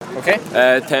Okay.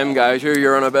 Tim Gajser,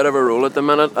 you're on a bit of a roll at the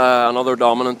minute. Another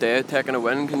dominant day, taking a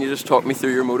win. Can you just talk me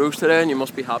through your motos today? And you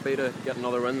must be happy to get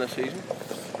another win this season.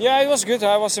 Yeah, it was good.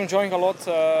 I was enjoying a lot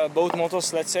both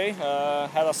motos. Let's say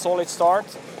had a solid start.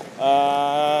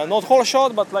 Not whole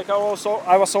shot, but like I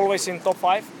was always in top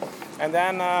 5, and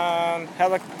then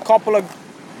had a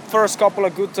first couple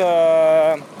of good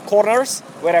corners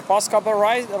where I passed a couple of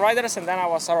riders, and then I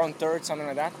was around third, something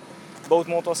like that. Both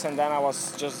motos, and then I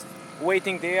was just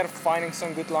waiting there, finding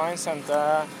some good lines, and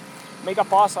make a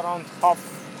pass around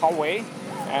halfway,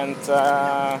 and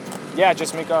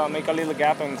just make a little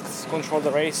gap and control the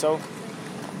race. So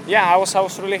yeah, I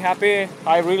was really happy.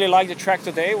 I really liked the track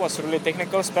today. It was really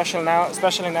technical, especially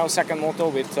now second moto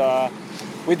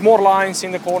with more lines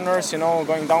in the corners,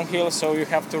 going downhill. So you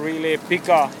have to really pick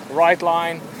a right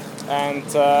line, and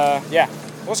it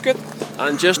was good.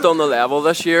 And just on the level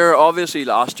this year, obviously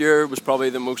last year was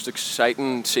probably the most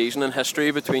exciting season in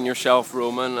history between yourself,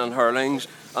 Roman and Hurlings,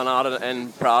 and added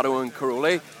in Prado and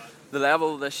Caroli. The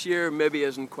level this year maybe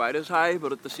isn't quite as high,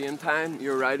 but at the same time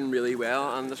you're riding really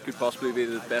well, and this could possibly be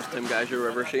the best Tim Gajser you're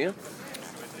ever seen.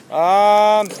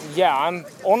 I'm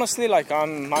honestly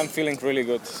I'm feeling really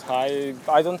good. I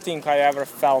don't think I ever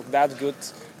felt that good,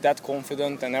 that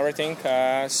confident and everything.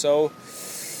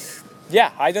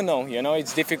 I don't know.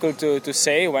 It's difficult to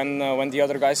say when the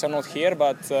other guys are not here,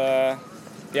 but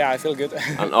I feel good.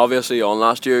 And obviously on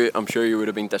last year, I'm sure you would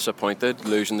have been disappointed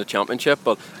losing the championship,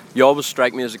 but you always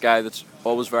strike me as a guy that's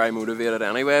always very motivated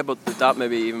anyway. But did that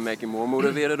maybe even make you more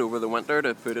motivated over the winter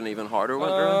to put an even harder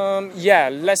winter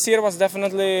in? Last year was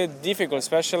definitely difficult,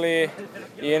 especially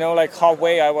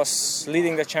halfway I was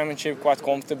leading the championship quite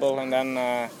comfortable, and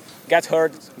then get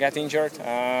hurt, get injured.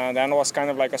 Then it was kind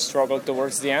of like a struggle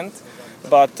towards the end.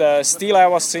 But still I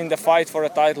was in the fight for a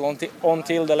title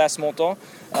until the last moto.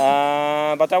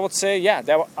 But I would say,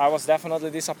 I was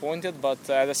definitely disappointed, but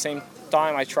at the same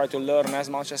time I try to learn as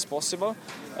much as possible.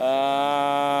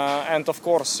 And of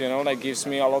course, that gives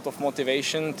me a lot of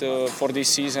motivation for this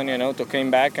season, to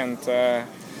come back and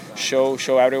show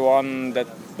everyone that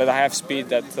I have speed,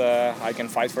 that I can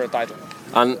fight for a title.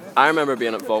 And I remember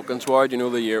being at Valkenswaard,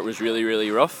 the year it was really, really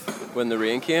rough when the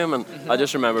rain came, and I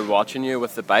just remember watching you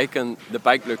with the bike, and the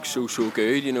bike looked so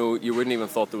good, you wouldn't even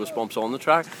thought there was bumps on the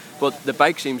track, but the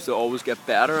bike seems to always get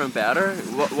better and better.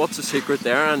 What's the secret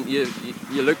there? And you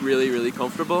look really, really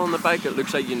comfortable on the bike. It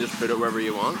looks like you can just put it wherever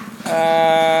you want.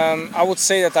 I would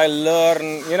say that I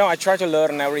learn, I try to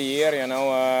learn every year,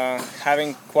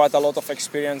 having quite a lot of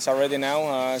experience already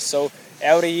now, so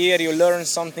every year you learn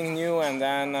something new, and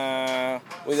then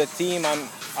with the team,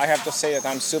 I have to say that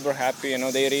I'm super happy.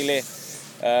 They really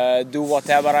do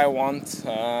whatever I want,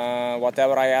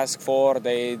 whatever I ask for,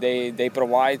 they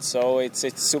provide. So it's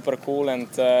super cool,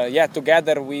 and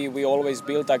together we always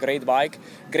build a great bike,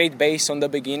 great base on the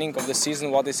beginning of the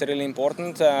season, what is really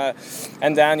important.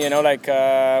 And then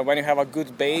when you have a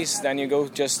good base, then you go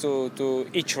just to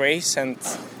each race and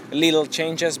little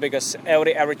changes, because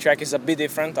every track is a bit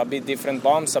different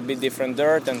bumps, a bit different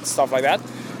dirt and stuff like that.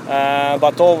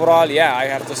 But overall, I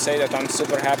have to say that I'm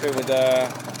super happy with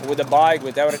the bike,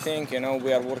 with everything.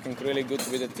 We are working really good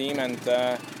with the team, and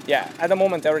at the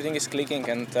moment everything is clicking,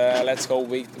 and let's hope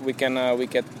we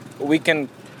can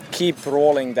keep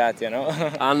rolling that.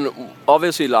 And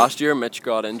obviously last year Mitch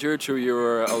got injured, so you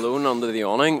were alone under the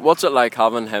awning. What's it like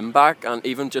having him back, and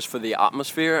even just for the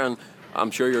atmosphere? And I'm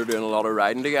sure you're doing a lot of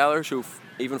riding together, so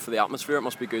even for the atmosphere it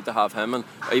must be good to have him. And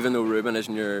even though Ruben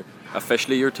isn't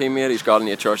officially your teammate, he's got an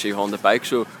HRC Honda bike,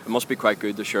 so it must be quite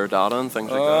good to share data and things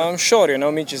like that. I'm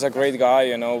sure, Mitch is a great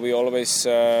guy. We always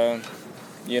have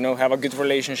a good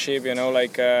relationship,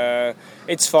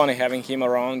 it's funny having him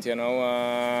around, and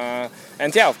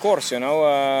of course,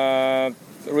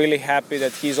 really happy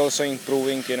that he's also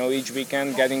improving, each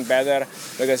weekend, getting better,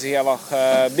 because he had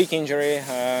a big injury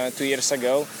 2 years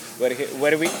ago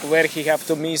where he had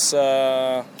to miss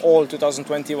all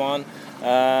 2021.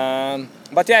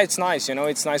 But it's nice,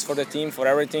 it's nice for the team, for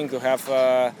everything, to have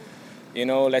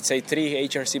let's say 3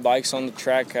 HRC bikes on the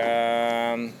track.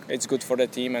 It's good for the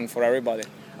team and for everybody.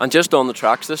 And just on the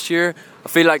tracks this year, I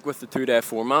feel like with the 2-day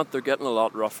format, they're getting a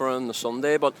lot rougher on the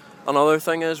Sunday. But another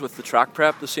thing is, with the track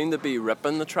prep, they seem to be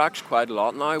ripping the tracks quite a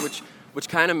lot now, which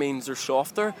kind of means they're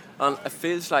softer. And it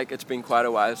feels like it's been quite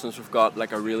a while since we've got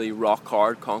like a really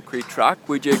rock-hard concrete track.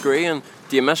 Would you agree? And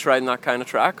do you miss riding that kind of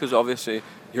track? Because obviously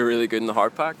you're really good in the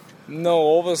hard pack.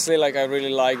 No, obviously, I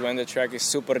really like when the track is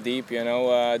super deep,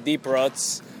 deep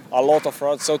ruts, a lot of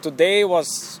ruts. So today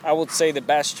was, I would say, the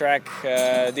best track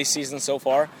this season so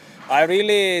far. I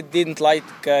really didn't like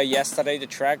yesterday the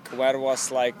track where it was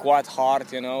like quite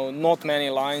hard, not many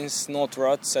lines, not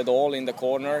ruts at all in the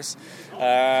corners.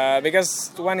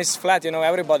 Because when it's flat,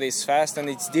 everybody is fast and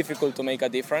it's difficult to make a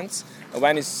difference.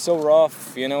 When it's so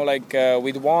rough,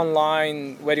 with one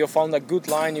line where you found a good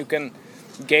line, you can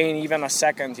gain even a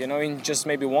second, in just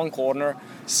maybe one corner.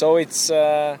 So it's,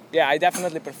 I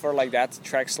definitely prefer like that.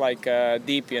 Tracks like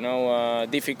deep,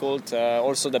 difficult.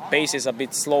 Also the pace is a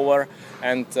bit slower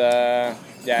and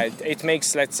it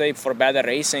makes, let's say, for better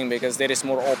racing because there is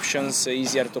more options,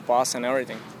 easier to pass and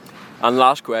everything. And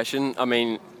last question, I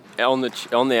mean, on the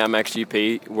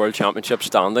MXGP World Championship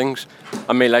standings,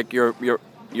 I mean, like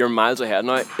you're miles ahead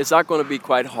now. Is that going to be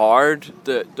quite hard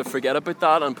to forget about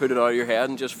that and put it out of your head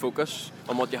and just focus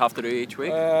on what you have to do each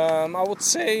week? I would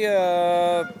say,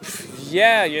 the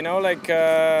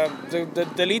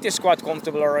lead is quite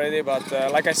comfortable already, but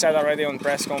like I said already on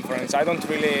press conference, I don't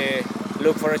really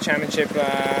look for a championship.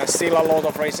 Still a lot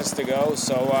of races to go,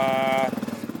 so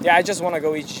I just want to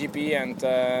go each GP and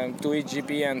do each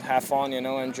GP and have fun,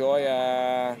 enjoy,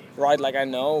 ride like I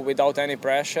know without any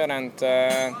pressure and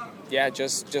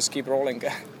just keep rolling.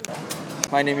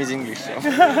 My name is English. So.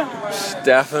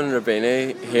 Stefan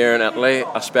Rubini here in Italy.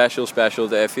 A special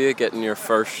day for you, getting your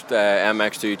first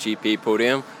MX2 GP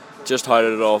podium. Just how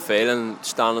did it all feel and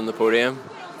stand on the podium?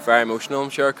 Very emotional, I'm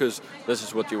sure, because this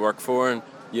is what you work for and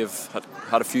you've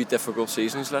had a few difficult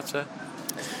seasons, let's say.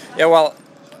 Yeah, well,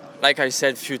 like I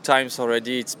said a few times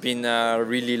already, it's been a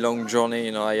really long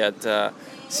journey. I had,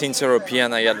 since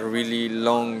European, I had really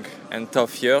long and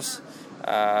tough years.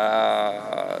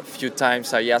 A few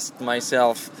times I asked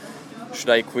myself, should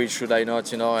I quit, should I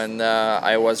not, and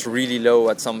I was really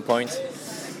low at some point.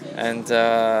 And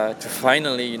to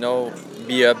finally,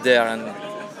 be up there and,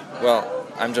 well,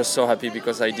 I'm just so happy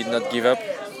because I did not give up.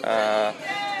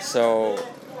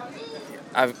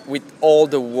 With all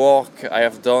the work I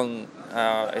have done,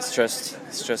 it's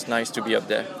just nice to be up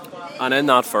there. And in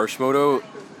that first moto,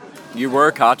 you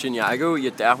were catching Jago,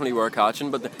 you definitely were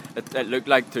catching, but it looked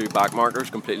like two back markers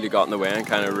completely got in the way and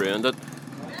kind of ruined it.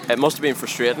 It must have been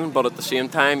frustrating, but at the same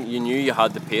time, you knew you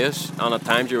had the pace, and at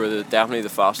times you were definitely the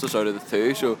fastest out of the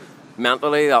two, so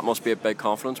mentally that must be a big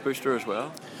confidence booster as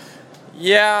well.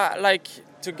 Yeah, like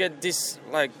to get this,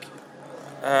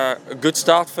 a good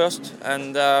start first,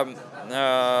 and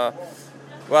I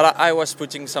was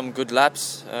putting some good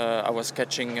laps. I was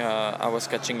catching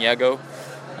Jago.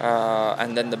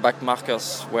 And then the back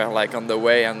markers were on the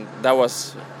way, and that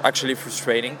was actually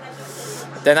frustrating.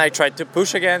 Then I tried to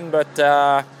push again, but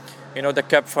the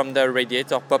cup from the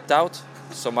radiator popped out,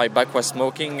 so my back was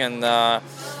smoking, and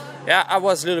I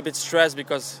was a little bit stressed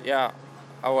because I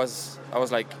was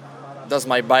like, does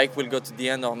my bike will go to the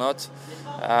end or not?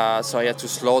 So I had to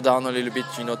slow down a little bit,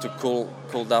 to cool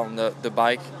down the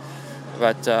bike.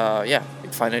 But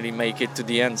it finally made it to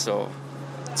the end, so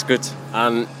it's good.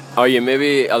 Are you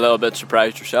maybe a little bit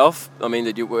surprised yourself? I mean,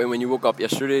 when you woke up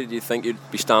yesterday, did you think you'd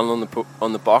be standing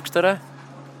on the box today?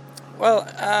 Well,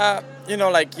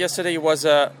 yesterday was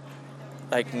a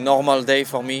normal day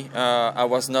for me. I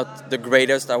was not the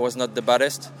greatest, I was not the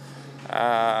baddest,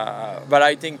 but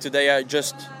I think today I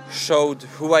just showed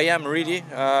who I am really.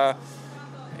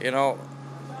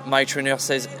 My trainer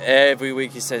says every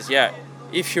week, he says,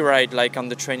 if you ride on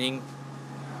the training,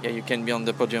 you can be on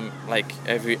the podium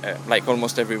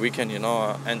almost every weekend,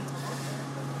 and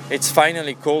it's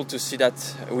finally cool to see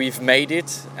that we've made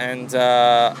it, and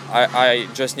I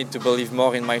just need to believe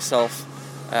more in myself,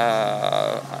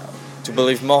 to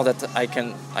believe more that I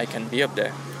can be up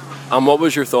there. And what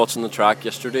was your thoughts on the track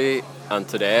yesterday and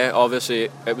today? Obviously,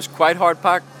 it was quite hard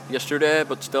packed yesterday,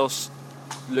 but still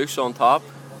loose on top.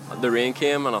 The rain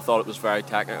came, and I thought it was very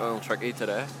technical and tricky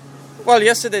today. Well,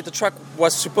 yesterday the track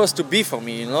was supposed to be for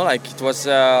me, it was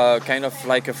kind of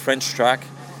like a French track,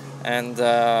 and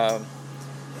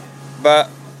but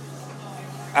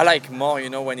I like more,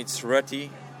 when it's rutty,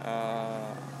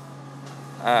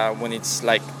 when it's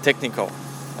technical,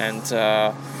 and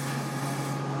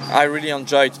I really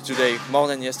enjoyed today more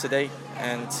than yesterday,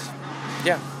 and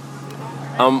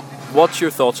what's your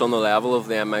thoughts on the level of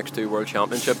the MX2 World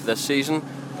Championship this season?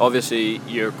 Obviously,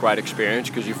 you're quite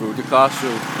experienced because you've rode the class, so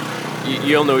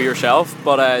you'll know yourself,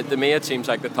 but to me it seems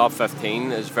like the top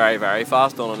 15 is very, very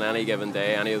fast on any given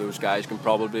day. Any of those guys can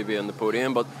probably be on the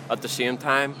podium, but at the same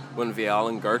time, when Vial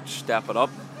and Geerts step it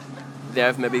up,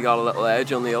 they've maybe got a little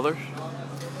edge on the others.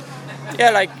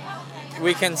 Yeah,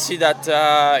 we can see that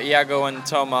Jago and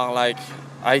Tom are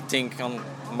I think on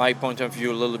my point of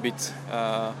view a little bit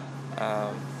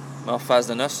more fast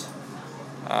than us.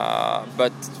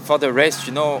 But for the rest,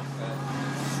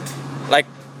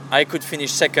 I could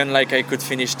finish second like I could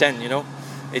finish 10. You know,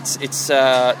 it's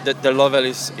the level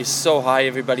is so high.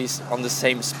 Everybody's on the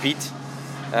same speed.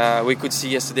 We could see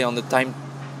yesterday on the time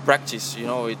practice. You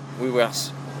know, we were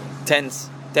 10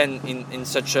 in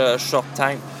such a short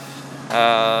time.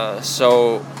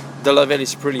 So the level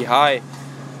is pretty high,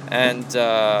 and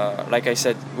like I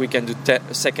said, we can do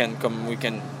second. We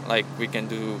can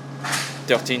do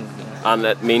 13. And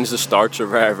it means the starts are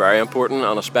very, very important,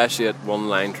 and especially at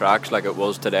one-line tracks like it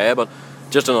was today. But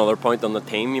just another point on the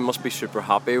team, you must be super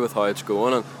happy with how it's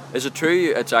going. And is it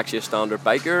true it's actually a standard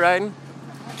bike you're riding?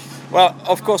 Well,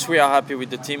 of course we are happy with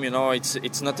the team. You know,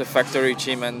 it's not a factory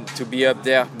team, and to be up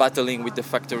there battling with the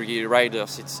factory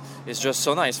riders, it's just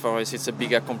so nice for us. It's a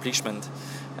big accomplishment,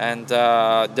 and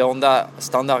the Honda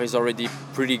standard is already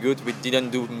pretty good. We didn't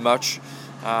do much.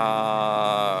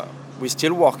 We're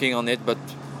still working on it, but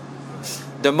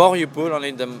the more you pull on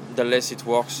it, the less it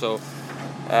works. So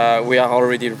we are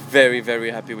already very, very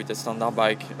happy with the standard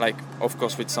bike. Like, of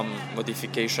course, with some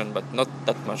modification, but not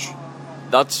that much.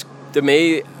 That's, to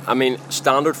me, I mean,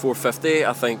 standard 450,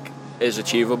 I think, is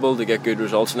achievable to get good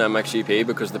results in MXGP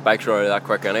because the bikes are already that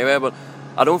quick anyway. But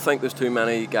I don't think there's too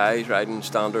many guys riding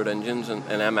standard engines in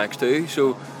MX2.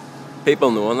 So people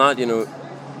knowing that, you know,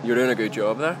 you're doing a good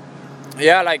job there.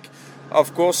 Yeah, like,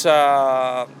 of course,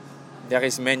 there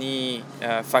is many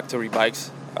factory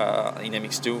bikes in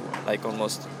MX2, like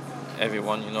almost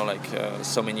everyone, you know, like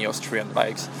so many Austrian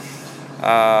bikes.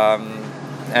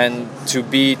 And to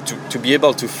be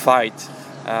able to fight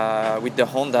with the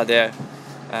Honda there,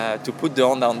 to put the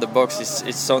Honda on the box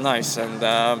is so nice. And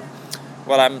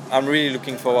well, I'm really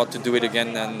looking forward to do it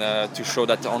again and to show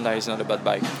that the Honda is not a bad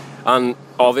bike. And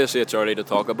obviously it's early to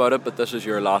talk about it, but this is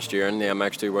your last year in the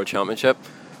MX2 World Championship.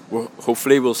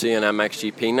 Hopefully we'll see an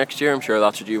MXGP next year. I'm sure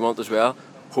that's what you want as well.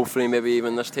 Hopefully maybe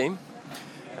even this team.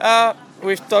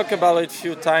 We've talked about it a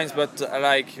few times, but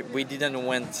like we didn't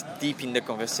went deep in the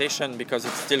conversation because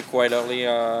it's still quite early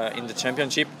in the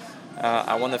championship.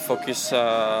 I want to focus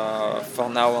for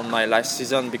now on my last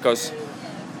season because,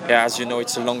 yeah, as you know,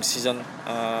 it's a long season.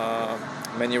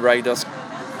 Many riders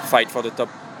fight for the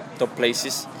top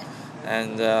places,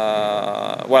 and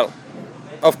well,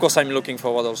 of course, I'm looking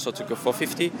forward also to go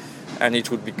 450, and it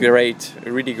would be great,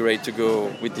 really great to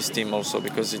go with this team also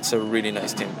because it's a really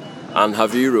nice team. And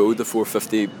have you rode the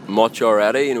 450 much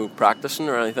already, you know, practicing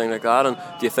or anything like that? And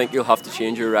do you think you'll have to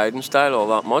change your riding style all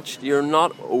that much? You're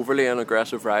not overly an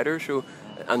aggressive rider, so,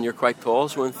 and you're quite tall,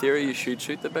 so in theory you should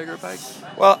suit the bigger bike.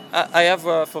 Well, I have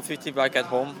a 450 bike at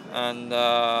home, and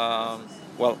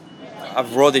well,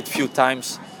 I've rode it a few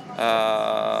times,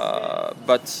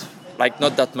 but like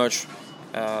not that much.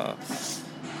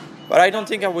 But I don't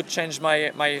think I would change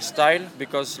my style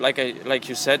because, like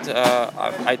you said,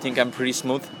 I think I'm pretty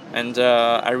smooth, and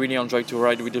I really enjoy to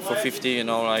ride with the 450. You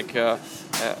know, like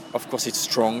of course it's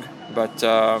strong, but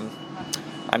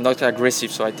I'm not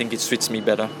aggressive, so I think it suits me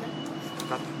better.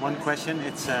 Got one question.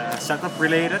 It's setup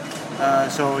related.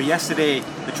 So yesterday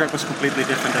the track was completely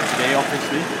different than today,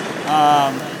 obviously.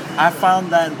 I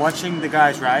found that watching the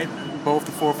guys ride, both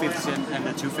the 450s and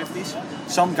the 250s,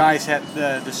 some guys had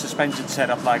the suspension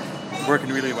setup like working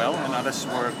really well and others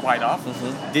were quite off.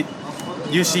 Mm-hmm. Did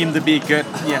you seem to be good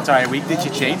the entire week? Did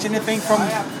you change anything from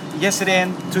yesterday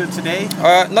and to today?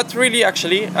 Not really,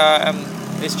 actually.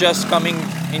 It's just coming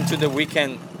into the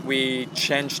weekend we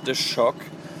changed the shock.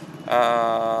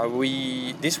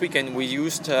 This weekend we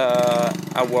used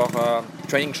our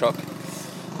training shock,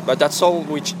 but that's all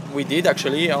which we did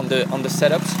actually on the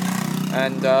setups.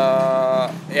 And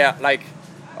yeah, like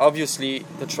obviously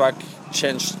the track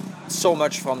changed so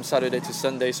much from Saturday to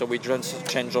Sunday, so we just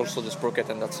changed also the sprocket,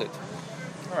 and that's it.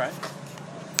 All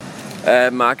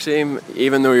right. Maxime,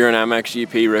 even though you're an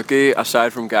MXGP rookie,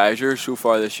 aside from Gajser, so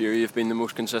far this year you've been the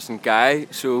most consistent guy,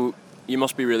 so you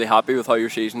must be really happy with how your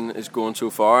season is going so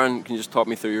far. And can you just talk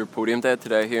me through your podium day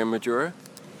today here in Maggiora?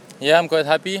 Yeah, I'm quite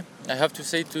happy. I have to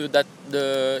say that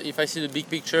if I see the big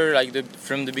picture, like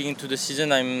from the beginning to the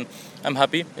season, I'm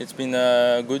happy. It's been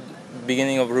a good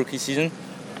beginning of rookie season.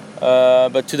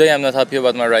 But today I'm not happy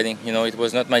about my riding. You know, it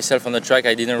was not myself on the track.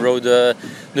 I didn't ride the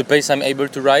pace I'm able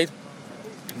to ride.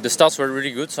 The starts were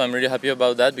really good, so I'm really happy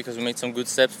about that because we made some good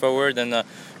steps forward and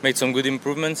made some good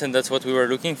improvements, and that's what we were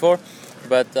looking for.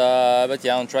 But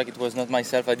yeah, on track it was not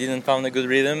myself. I didn't find a good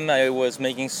rhythm. I was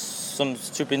making some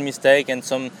stupid mistake and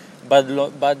some bad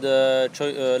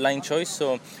line choice.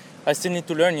 So I still need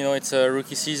to learn. You know, it's a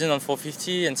rookie season on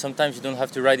 450, and sometimes you don't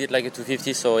have to ride it like a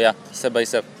 250. So yeah, step by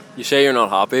step. You say you're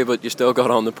not happy, but you still got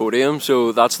on the podium,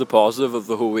 so that's the positive of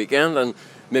the whole weekend. And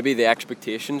maybe the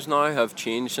expectations now have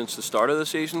changed since the start of the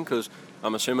season? Because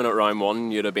I'm assuming at round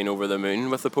 1 you'd have been over the moon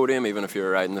with the podium, even if you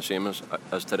were riding the same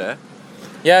as today.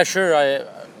 Yeah, sure.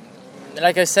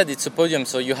 Like I said, it's a podium,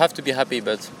 so you have to be happy.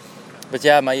 But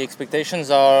yeah, my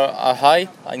expectations are high.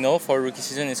 I know for rookie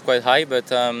season it's quite high,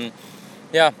 but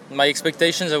yeah, my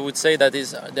expectations, I would say that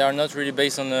they are not really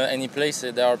based on any place.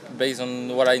 They are based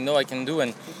on what I know I can do.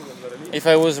 And if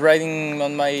I was riding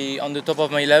on the top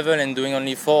of my level and doing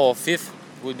only 4th or 5th,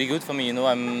 it would be good for me. You know,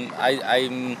 I'm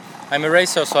a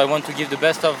racer, so I want to give the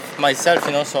best of myself.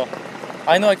 You know, so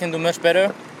I know I can do much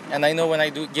better, and I know when I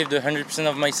do give the 100%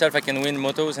 of myself, I can win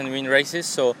motos and win races.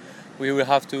 So we will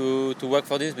have to work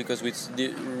for this, because with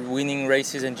the winning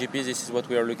races and GPs, this is what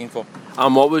we are looking for.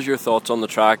 And what was your thoughts on the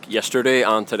track yesterday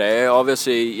and today?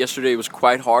 Obviously, yesterday was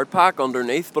quite hard pack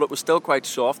underneath, but it was still quite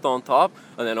soft on top.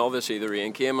 And then obviously the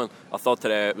rain came, and I thought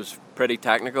today it was pretty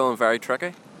technical and very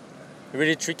tricky.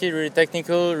 Really tricky, really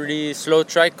technical, really slow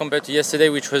track compared to yesterday,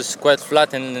 which was quite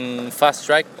flat and fast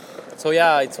track. So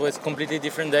yeah, it was a completely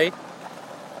different day.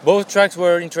 Both tracks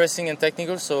were interesting and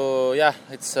technical, so yeah,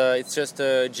 it's just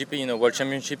a GP. You know, World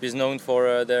Championship is known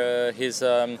for his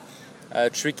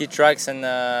tricky tracks and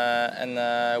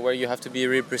where you have to be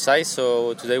really precise.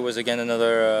 So today was again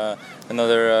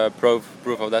another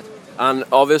proof of that. And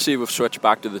obviously we've switched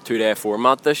back to the 2-day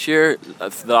format this year.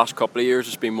 For the last couple of years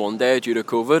it's been 1 day due to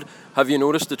COVID. Have you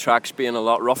noticed the tracks being a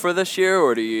lot rougher this year,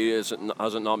 or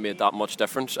has it not made that much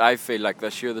difference? I feel like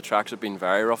this year the tracks have been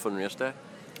very rough on race day.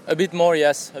 A bit more,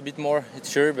 yes, a bit more, it's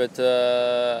sure, but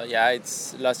yeah,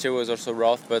 last year was also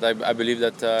rough, but I believe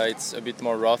that it's a bit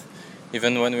more rough.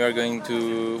 Even when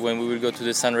we will go to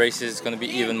the sun races, it's going to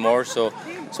be even more. So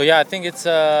yeah, I think it's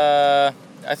a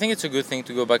good thing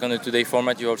to go back on the 2-day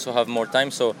format. You also have more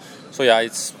time, so yeah,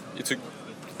 it's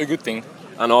a good thing.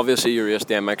 And obviously you raced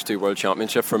the MX2 World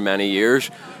Championship for many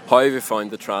years. How have you found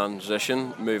the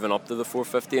transition moving up to the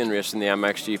 450 and racing the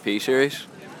MXGP series?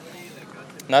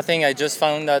 Nothing. I just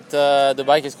found that the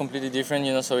bike is completely different,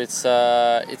 you know. So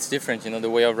it's different, you know, the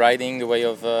way of riding, the way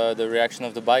of the reaction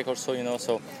of the bike, also, you know.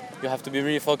 So you have to be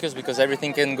really focused, because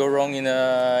everything can go wrong in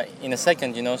a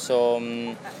second, you know. So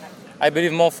I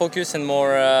believe more focus and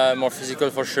more physical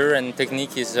for sure, and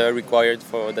technique is required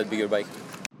for that bigger bike.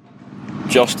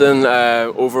 Justin,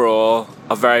 overall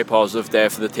a very positive day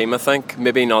for the team, I think.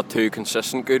 Maybe not two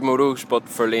consistent good motos, but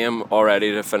for Liam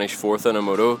already to finish 4th in a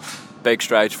moto, big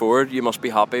strides forward. You must be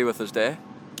happy with his day.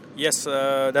 Yes,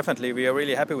 definitely. We are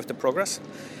really happy with the progress.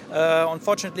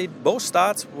 Unfortunately, both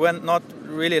starts went not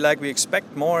really like we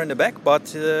expect, more in the back,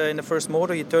 but in the first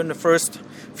moto he turned the first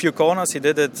few corners. He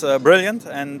did it brilliant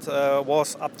and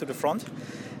was up to the front.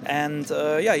 And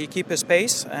yeah, he kept his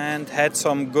pace and had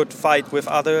some good fight with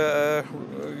other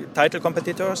title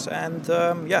competitors, and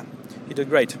yeah, he did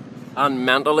great. And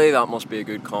mentally, that must be a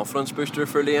good confidence booster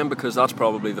for Liam, because that's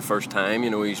probably the first time, you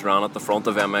know, he's ran at the front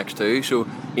of MX2, so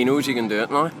he knows he can do it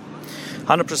now.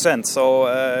 100%. So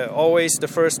always the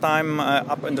first time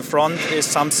up in the front is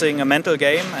something, a mental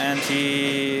game, and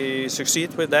he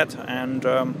succeeds with that. And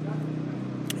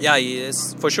yeah, he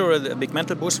is for sure a big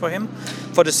mental boost for him.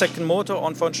 For the second motor,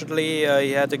 unfortunately,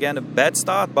 he had again a bad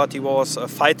start, but he was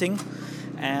fighting.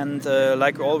 And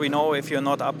like all we know, if you're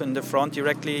not up in the front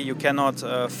directly, you cannot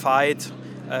fight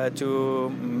to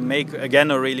make again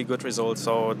a really good result.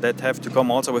 So that have to come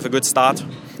also with a good start,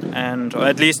 and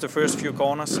at least the first few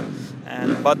corners.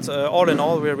 But all in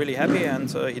all, we're really happy,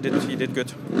 and he did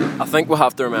good. I think we'll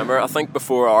have to remember, I think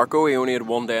before Arco he only had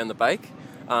 1 day on the bike,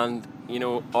 and you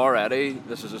know, already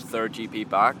this is his 3rd GP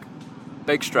back.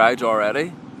 Big strides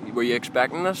already. Were you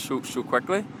expecting this so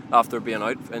quickly after being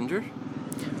out injured?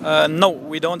 No,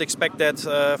 we don't expect that.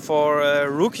 For a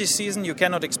rookie season, you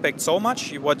cannot expect so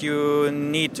much. What you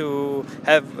need to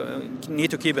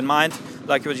keep in mind,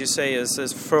 like what you say, is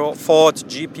his 4th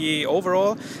GP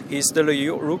overall. He's still a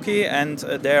rookie, and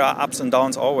there are ups and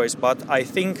downs always. But I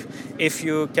think if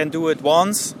you can do it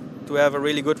once to have a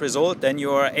really good result, then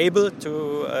you are able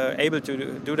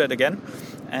to do that again.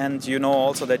 And you know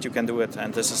also that you can do it.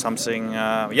 And this is something,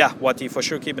 what he for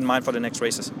sure keep in mind for the next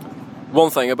races. One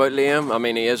thing about Liam, I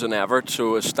mean, he is an Everett,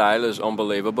 so his style is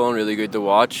unbelievable and really good to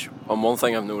watch. And one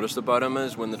thing I've noticed about him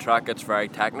is when the track gets very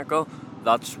technical,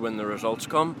 that's when the results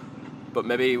come. But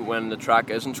maybe when the track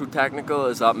isn't so technical,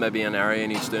 is that maybe an area he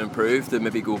needs to improve, to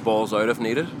maybe go balls out if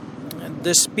needed?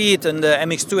 The speed in the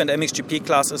MX2 and MXGP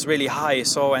class is really high,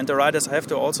 so, and the riders have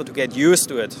to also to get used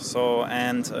to it. So,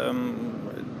 and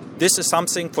this is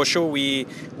something for sure he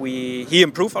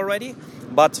improved already.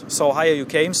 But so higher you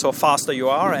came, so faster you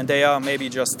are, and they are maybe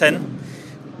just 10.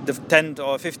 The 10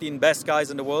 or 15 best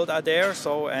guys in the world are there.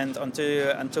 So, and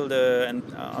until on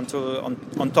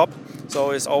top.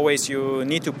 So it's always you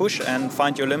need to push and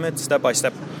find your limit step by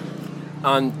step.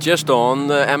 And just on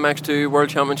the MX2 World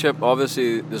Championship,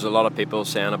 obviously there's a lot of people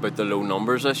saying about the low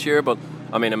numbers this year, but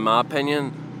I mean, in my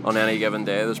opinion, on any given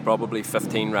day there's probably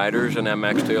 15 riders in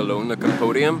MX2 alone that can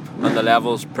podium, and the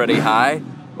level's pretty high.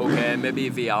 Okay, maybe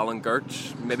Vial and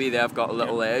Geerts, maybe they've got a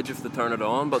little edge if they turn it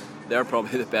on, but they're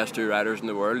probably the best 2 riders in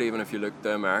the world, even if you look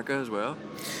to America as well.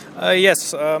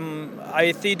 Yes,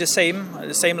 I see the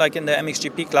same like in the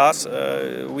MXGP class.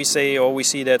 We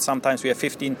see that sometimes we have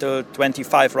 15 to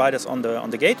 25 riders on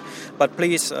the gate. But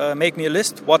please make me a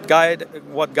list what guy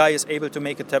is able to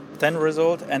make a top 10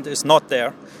 result and is not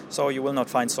there. So you will not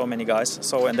find so many guys.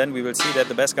 So and then we will see that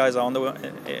the best guys are on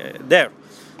there.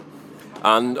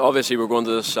 And obviously we're going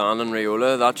to the San and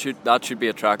Riola. That should be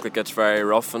a track that gets very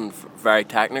rough and very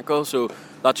technical. So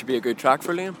that should be a good track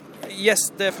for Liam. Yes,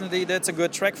 definitely, that's a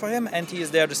good track for him, and he is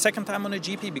there the second time on a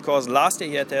GP, because last year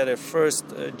he had the first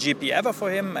GP ever for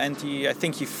him, and I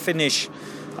think he finished,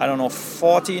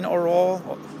 14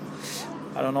 overall.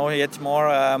 I don't know yet more,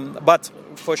 but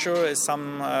for sure is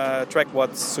some track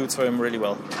what suits for him really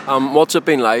well. What's it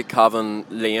been like having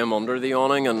Liam under the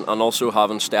awning and also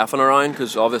having Stefan around?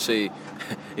 Because obviously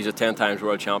he's a 10 times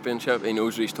world championship, he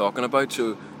knows what he's talking about,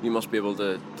 so you must be able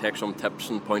to take some tips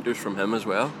and pointers from him as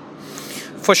well.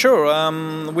 For sure,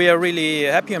 we are really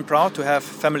happy and proud to have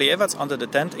family Everts under the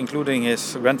tent, including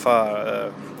his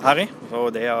grandfather Harry. So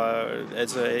they are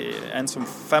as a handsome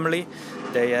family.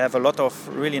 They have a lot of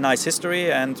really nice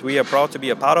history, and we are proud to be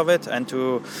a part of it and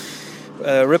to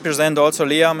represent also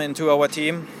Liam into our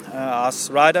team as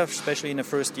rider, especially in the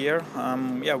first year.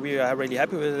 We are really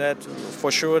happy with that.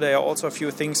 For sure, there are also a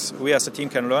few things we as a team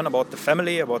can learn about the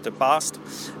family, about the past.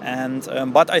 And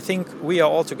but I think we are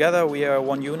all together. We are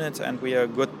one unit, and we are a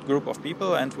good group of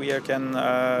people, and we can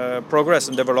progress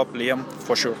and develop Liam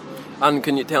for sure. And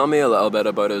can you tell me a little bit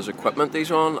about his equipment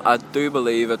he's on? I do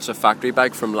believe it's a factory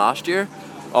bike from last year.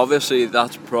 Obviously,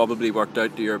 that's probably worked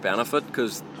out to your benefit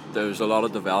because there's a lot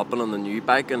of development on the new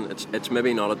bike, and it's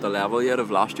maybe not at the level yet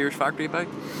of last year's factory bike.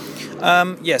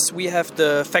 Yes, we have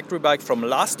the factory bike from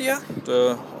last year,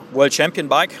 the world champion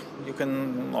bike, you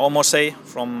can almost say,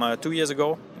 from 2 years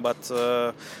ago. But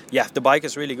the bike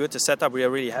is really good. The setup, we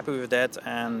are really happy with that,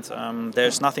 and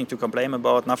there's nothing to complain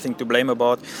about, nothing to blame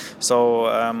about. So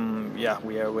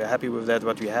we're happy with that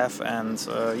what we have, and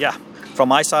from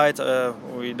my side,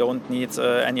 we don't need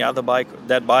any other bike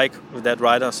with that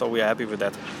rider. So we are happy with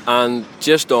that. And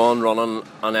just on running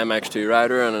an MX2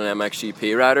 rider and an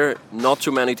MXGP rider, not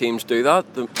too many teams do that.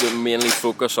 They mainly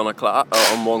focus on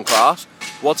on one class.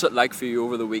 What's it like for you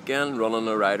over the weekend running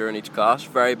a rider in each class?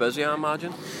 Very busy, I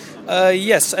imagine.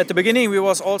 Yes, at the beginning we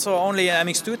was also only an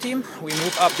MX2 team. We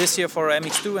moved up this year for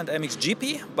MX2 and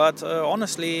MXGP, but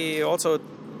honestly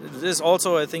this is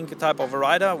also I think a type of a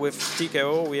rider with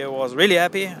TKO. We was really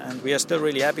happy, and we are still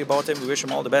really happy about him. We wish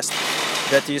him all the best,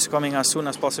 that he is coming as soon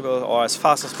as possible or as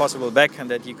fast as possible back, and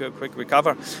that he could quick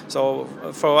recover. So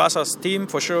for us as team,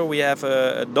 for sure we have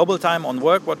a double time on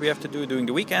work what we have to do during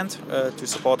the weekend to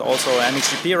support also an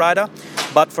MXGP rider.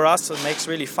 But for us it makes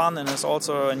really fun, and it's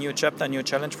also a new chapter, a new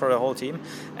challenge for the whole team.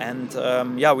 And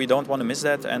we don't want to miss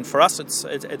that. And for us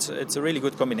it's a really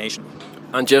good combination.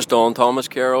 And just on Thomas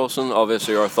Kjær-Olsen,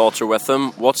 obviously our thoughts are with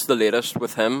him. What's the latest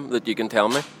with him that you can tell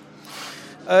me?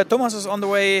 Thomas is on the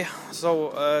way.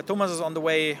 Thomas is on the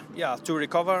way, to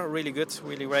recover. Really good,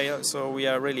 really well. So we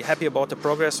are really happy about the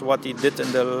progress, what he did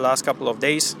in the last couple of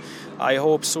days. I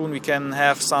hope soon we can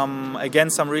have some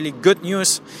really good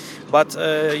news. But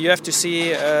you have to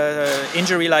see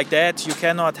injury like that. You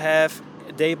cannot have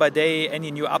day by day any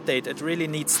new update. It really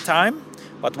needs time.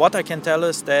 But what I can tell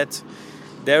is that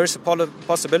there is a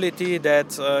possibility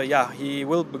that he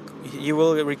will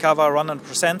recover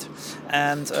 100%,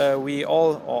 and we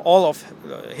all of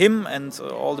him and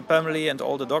all the family and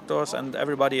all the doctors and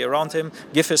everybody around him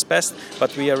give his best.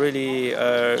 But we are really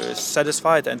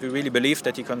satisfied, and we really believe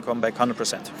that he can come back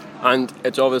 100%. And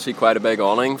it's obviously quite a big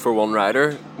awning for one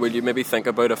rider. Will you maybe think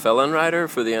about a fill-in rider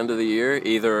for the end of the year,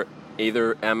 either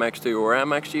MX2 or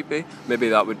MXGP? Maybe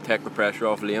that would take the pressure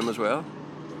off Liam as well.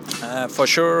 For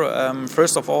sure,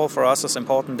 first of all, for us it's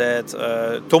important that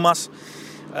Thomas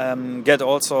get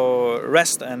also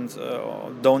rest and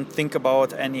don't think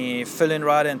about any fill-in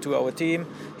rider into our team.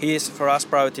 He is for us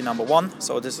priority number one,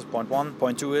 so this is point one.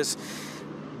 Point two is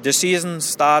the season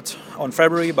start on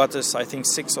February, but there's I think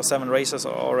 6 or 7 races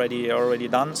are already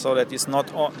done, so that is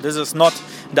not this is not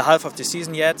the half of the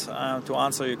season yet. To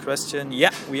answer your question,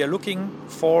 we are looking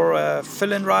for a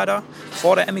fill-in rider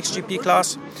for the MXGP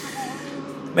class.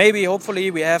 Maybe,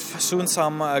 hopefully, we have soon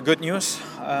some good news.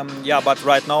 But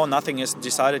right now nothing is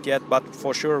decided yet. But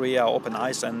for sure we are open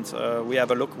eyes and we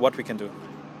have a look what we can do.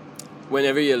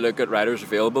 Whenever you look at riders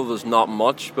available, there's not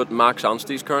much, but Max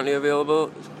Anstey is currently available.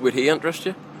 Would he interest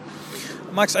you?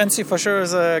 Max Anstey for sure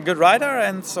is a good rider,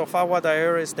 and so far what I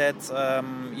hear is that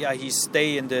he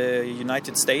stay in the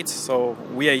United States, so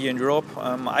we are here in Europe.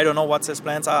 I don't know what his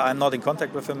plans are. I'm not in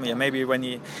contact with him. Yeah, maybe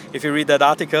if you read that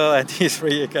article and he's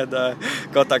free, you can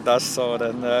contact us. So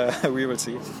then we will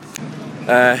see.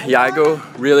 Jago,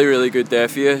 really good day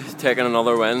for you, taking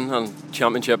another win and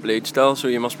championship lead still, so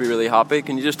you must be really happy.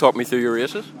 Can you just talk me through your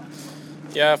races?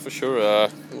 Yeah, for sure.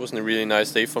 It wasn't a really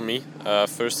nice day for me.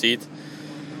 First heat,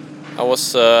 I was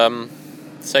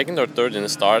second or third in the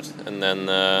start, and then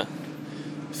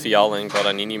Fial and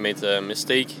Guadagnini made a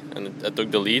mistake, and I took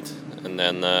the lead. And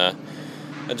then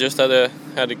I just had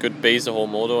a good pace the whole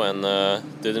moto, and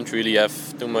didn't really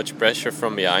have too much pressure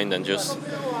from behind, and just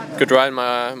could ride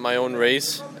my own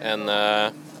race.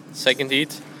 And second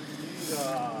heat,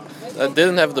 I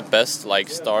didn't have the best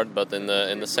start, but in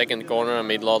the second corner I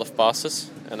made a lot of passes,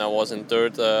 and I was in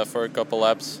third for a couple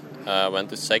laps. Went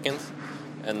to second,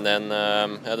 and then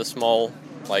had a small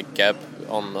gap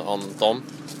on Tom,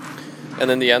 and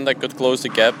in the end I could close the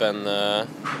gap, and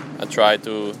I tried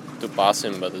to pass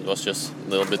him, but it was just a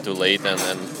little bit too late,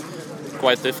 and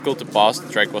quite difficult to pass.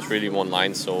 The track was really one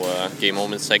line, so came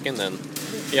home in second, and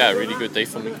a really good day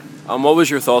for me. And what was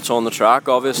your thoughts on the track?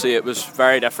 Obviously it was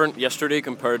very different yesterday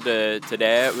compared to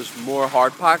today. It was more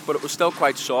hard packed, but it was still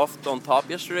quite soft on top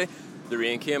yesterday. The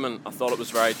rain came and I thought it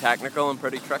was very technical and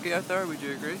pretty tricky out there. Would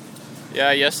you agree?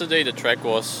 Yeah, yesterday the track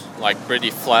was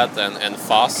pretty flat and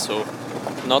fast, so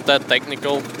not that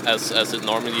technical as it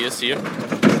normally is here.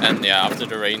 And after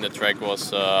the rain the track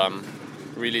was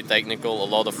really technical, a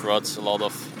lot of ruts, a lot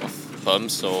of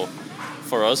bumps, so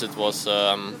for us it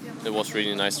was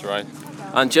really nice to ride.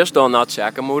 And just on that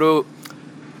second moto,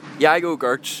 Jago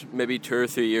Geerts maybe 2 or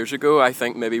 3 years ago I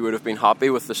think maybe would have been happy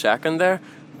with the second there.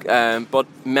 But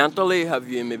mentally, have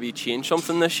you maybe changed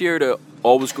something this year to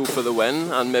always go for the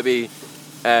win and maybe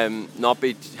not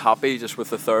be happy just with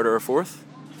the third or fourth?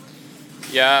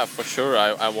 Yeah, for sure.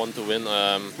 I want to win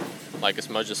as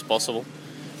much as possible.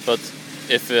 But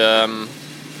if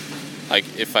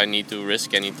I need to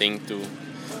risk anything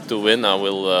to win, I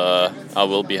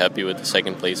will be happy with the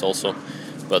second place also.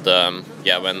 But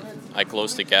when I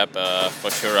closed the gap, for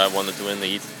sure I wanted to win the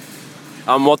heat.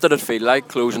 And what did it feel like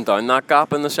closing down that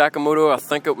gap in the second moto? I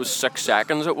think it was 6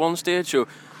 seconds at one stage, so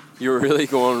you were really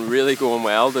going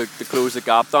well to close the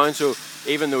gap down. So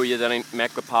even though you didn't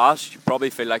make the pass, you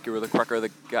probably feel like you were the quicker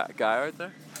guy out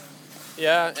there.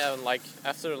 Yeah,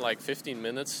 after 15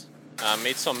 minutes, I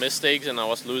made some mistakes and I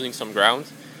was losing some ground.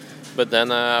 But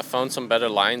then I found some better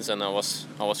lines and I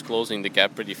was closing the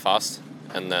gap pretty fast.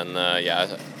 And then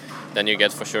then you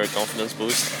get for sure a confidence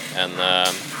boost. And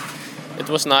it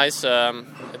was nice.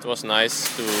 It was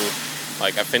nice to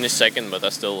I finished second, but I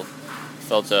still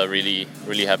felt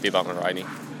really happy about my riding.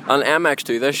 On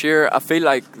MX2 this year, I feel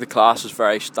like the class is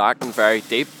very stacked and very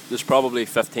deep. There's probably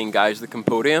 15 guys that can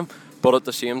podium, but at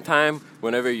the same time,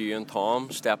 whenever you and Tom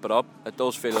step it up, it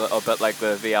does feel a bit like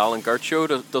the Vial and Geerts show.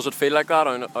 Does it feel like that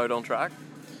out on track?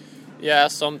 Yeah,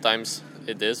 sometimes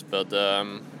it is, but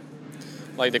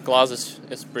the class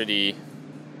is pretty.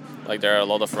 There are a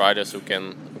lot of riders who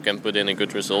can put in a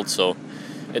good result, so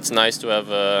it's nice to have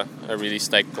a really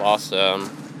stacked class.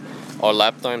 Our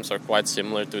lap times are quite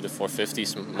similar to the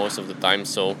 450s most of the time,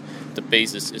 so the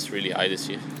pace is really high this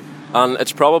year. And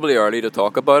it's probably early to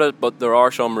talk about it, but there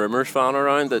are some rumours flying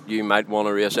around that you might want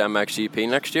to race MXGP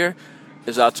next year.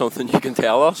 Is that something you can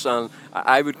tell us? And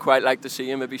I would quite like to see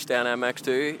you maybe stay in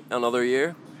MX2 another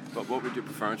year. But what would your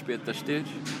preference be at this stage?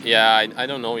 Yeah, I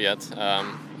don't know yet.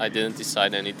 I didn't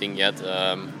decide anything yet.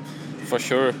 For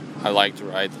sure, I like to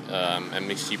ride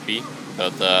MXGP,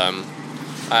 but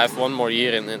I have one more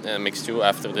year in MX2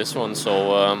 after this one,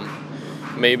 so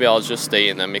maybe I'll just stay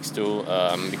in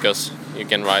MX2 because you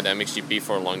can ride MXGP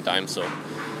for a long time. So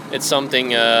it's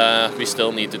something we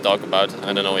still need to talk about.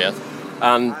 I don't know yet.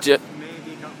 And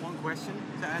maybe got one question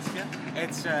to ask you.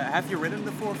 It's have you ridden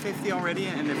the 450 already,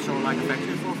 and if so, a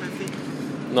factory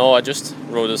 450? No, I just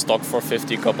rode a stock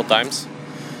 450 a couple times,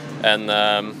 and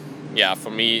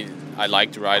for me, I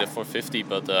like to ride a 450,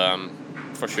 but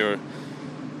for sure,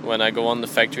 when I go on the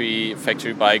factory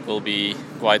bike, will be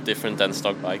quite different than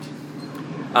stock bike.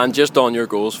 And just on your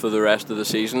goals for the rest of the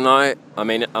season now, I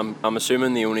mean, I'm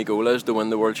assuming the only goal is to win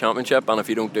the World Championship, and if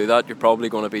you don't do that, you're probably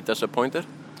going to be disappointed.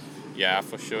 Yeah,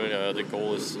 for sure. The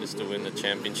goal is to win the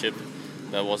championship.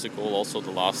 That was the goal also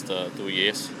the last 2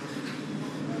 years.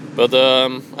 But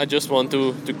I just want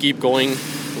to keep going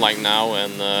like now,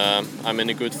 and I'm in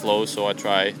a good flow, so I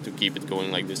try to keep it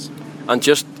going like this. And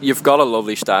just, you've got a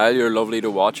lovely style, you're lovely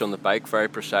to watch on the bike, very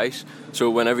precise.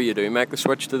 So whenever you do make the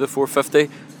switch to the 450,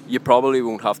 you probably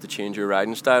won't have to change your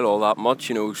riding style all that much.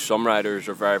 You know, some riders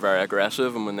are very, very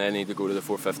aggressive, and when they need to go to the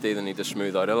 450, they need to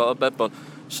smooth out a little bit. But,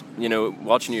 you know,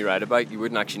 watching you ride a bike, you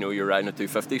wouldn't actually know you're riding a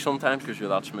 250 sometimes because you're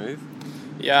that smooth.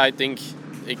 Yeah, I think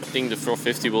the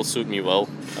 450 will suit me well.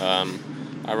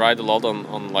 I ride a lot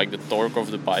on like the torque of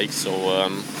the bike, so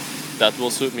that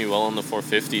will suit me well on the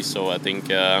 450. So I think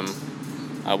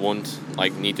I won't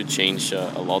like need to change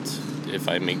a lot if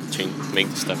I make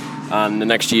the step. And the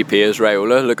next GP is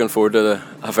Riola. Looking forward to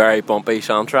a very bumpy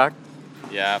sand track.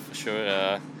 Yeah, for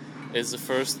sure. It's the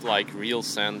first like real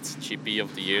sand GP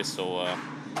of the year, so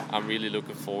I'm really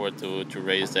looking forward to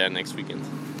race there next weekend.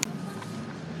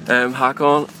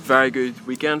 Haakon, very good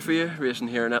weekend for you, racing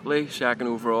here in Italy, second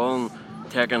overall and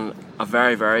taking a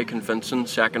very, very convincing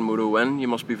second moto win. You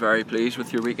must be very pleased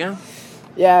with your weekend.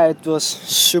 Yeah, it was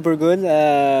super good.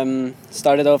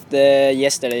 Started off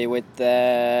yesterday with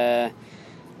a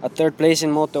third place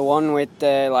in Moto 1 with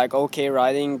like okay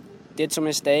riding. Did some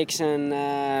mistakes and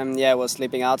was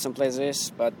slipping out some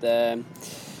places, but the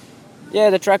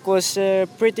track was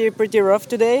pretty rough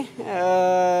today.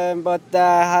 But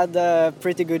I had a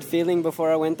pretty good feeling before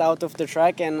I went out of the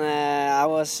track, and I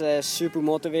was super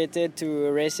motivated to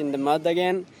race in the mud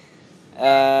again.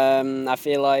 I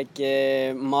feel like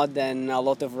mud and a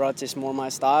lot of ruts is more my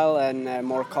style and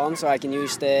more calm, so I can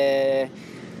use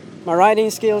my riding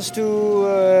skills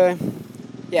to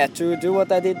do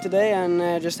what I did today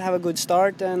and just have a good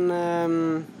start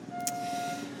and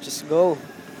just go.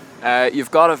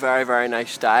 You've got a very, very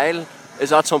nice style. Is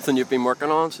that something you've been working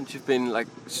on since you've been like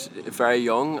very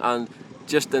young? And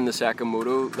just in the second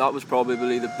moto, that was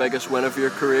probably the biggest win of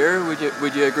your career.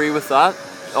 Would you agree with that?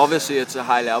 Obviously it's a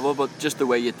high level, but just the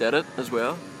way you did it as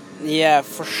well. Yeah,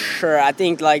 for sure. I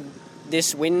think like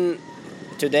this win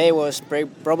today was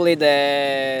probably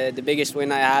the biggest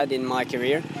win I had in my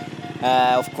career.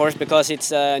 Of course, because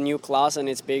it's a new class and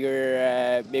it's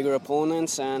bigger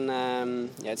opponents and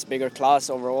it's bigger class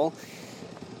overall.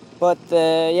 But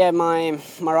my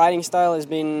riding style has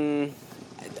been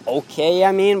okay.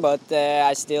 I mean, but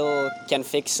I still can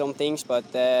fix some things. But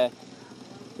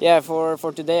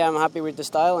for today, I'm happy with the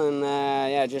style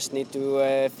and just need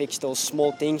to fix those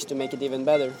small things to make it even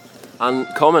better. And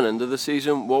coming into the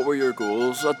season, what were your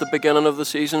goals at the beginning of the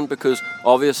season? Because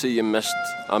obviously you missed,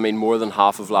 more than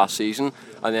half of last season,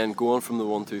 and then going from the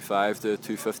 125 to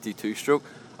 252 stroke,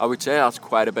 I would say that's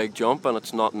quite a big jump, and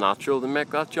it's not natural to make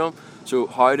that jump. So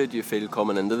how did you feel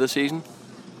coming into the season?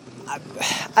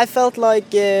 I felt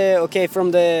like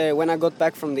when I got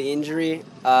back from the injury,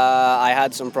 I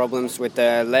had some problems with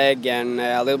the leg and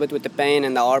a little bit with the pain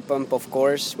and the R pump, of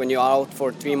course. When you're out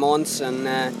for 3 months and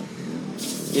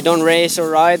you don't race or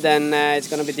ride, then it's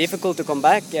going to be difficult to come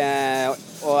back.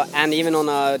 And even on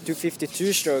a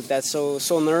 252 stroke, that's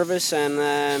so nervous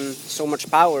and so much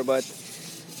power. But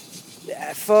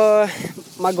for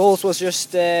my goals was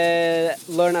just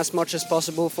learn as much as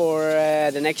possible for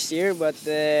the next year. But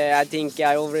I think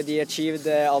I already achieved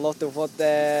a lot of what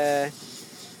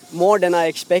more than I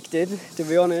expected, to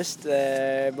be honest.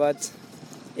 But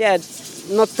yeah,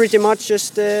 not pretty much,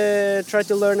 just try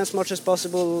to learn as much as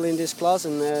possible in this class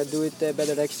and do it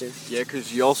better next year. Yeah,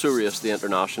 because you also raced the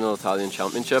International Italian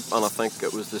Championship, and I think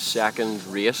it was the second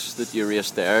race that you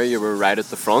raced there. You were right at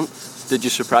the front. Did you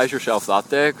surprise yourself that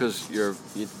day? Because you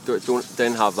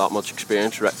didn't have that much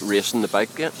experience racing the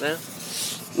bike yet then?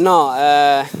 No,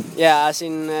 as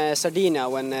in Sardinia,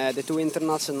 when the two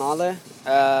Internazionale,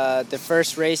 the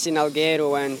first race in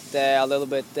Alghero went a little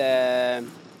bit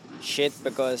shit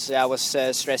because I was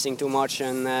stressing too much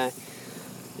and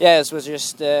it was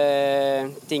just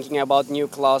thinking about new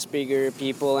class, bigger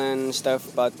people and stuff.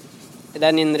 But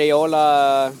then in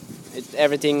Riola,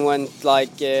 everything went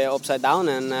like upside down,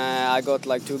 and I got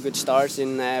like 2 good starts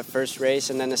in first race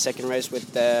and then the second race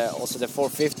with also the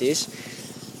 450s.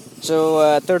 So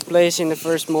 3rd place in the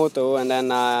first moto and then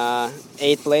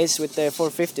 8th place with the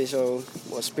 450, so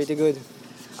it was pretty good.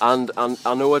 And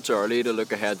I know it's early to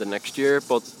look ahead to next year,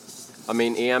 but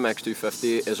AMX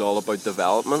 250 is all about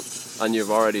development, and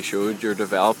you've already showed you're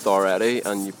developed already,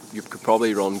 and you could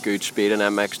probably run good speed in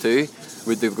MX2.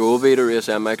 Would the goal be to race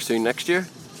MX2 next year?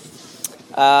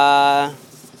 I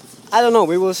don't know,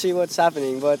 we will see what's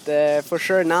happening, but for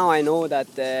sure now I know that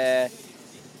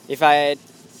if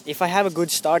I have a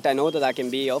good start, I know that I can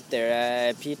be up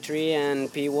there. P3 and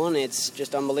P1, it's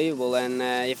just unbelievable. And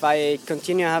if I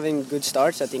continue having good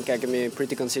starts, I think I can be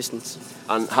pretty consistent.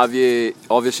 And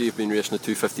you've been racing a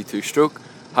 252 stroke.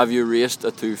 Have you raced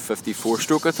a 250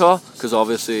 4-stroke at all? Because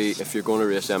obviously, if you're going to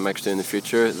race MX2 in the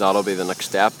future, that'll be the next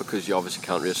step, because you obviously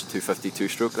can't race a 250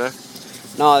 2-stroke there.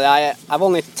 No, I've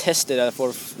only tested a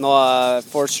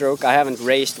 4-stroke. I haven't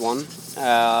raced one.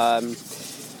 And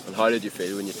how did you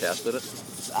feel when you tested it?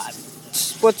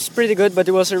 It was pretty good, but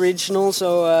it was a regional,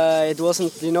 so it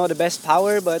wasn't, the best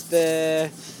power. But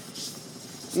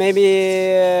maybe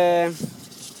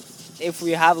if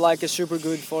we have like a super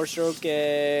good 4-stroke,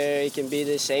 it can be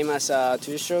the same as a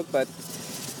 2-stroke. But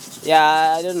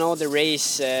yeah, I don't know the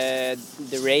race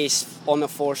on a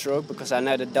 4-stroke, because I've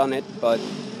never done it. But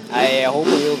I hope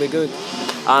it will be good.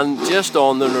 And just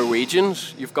on the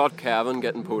Norwegians, you've got Kevin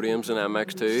getting podiums in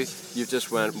MX2. You've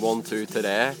just went 1-2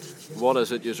 today. What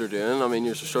is it you're doing? I mean,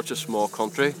 you're such a small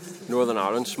country. Northern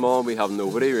Ireland's small. We have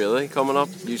nobody really coming up.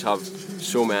 You have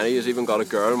so many. You've even got a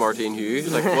girl, Martine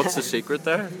Hughes. Like, what's the secret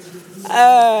there?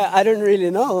 I don't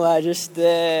really know. I just,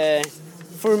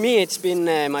 for me, it's been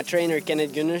my trainer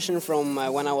Kenneth Gundersen from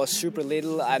when I was super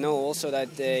little. I know also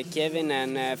that Kevin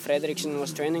and Fredriksen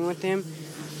was training with him.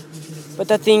 But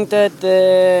I think that,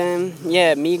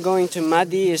 me going to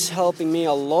Maddi is helping me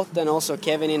a lot, and also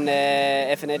Kevin in the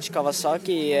FNH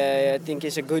Kawasaki. I think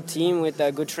it's a good team with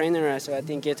a good trainer, so I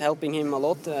think it's helping him a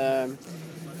lot.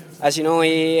 As you know,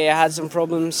 he had some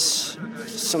problems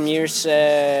some years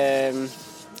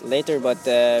later, but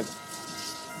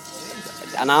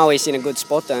now he's in a good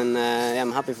spot, and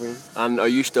I'm happy for him. And are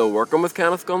you still working with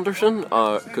Kenneth Gundersen?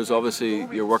 Because obviously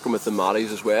you're working with the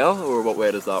Maddies as well, or what way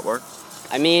does that work?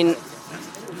 I mean,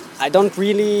 I don't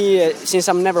really, since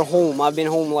I'm never home. I've been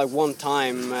home like one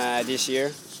time this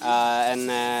year,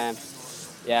 it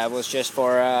was just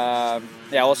for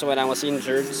also when I was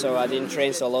injured, so I didn't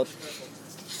train so a lot.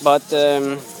 But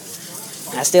I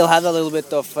still have a little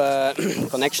bit of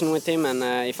connection with him, and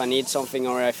if I need something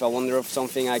or if I wonder of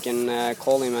something, I can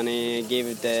call him, and he gave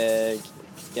it to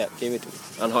me.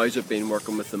 And how's it been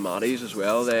working with the Maddies as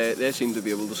well? They seem to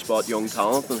be able to spot young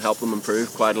talent and help them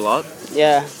improve quite a lot.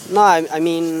 Yeah, no, I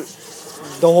mean,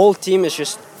 the whole team is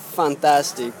just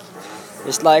fantastic.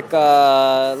 It's like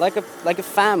a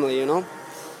family, You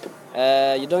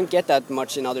don't get that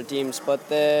much in other teams, but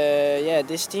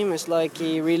this team is like,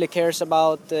 he really cares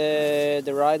about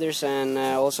the riders, and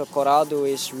also Corrado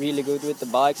is really good with the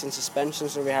bikes and suspension,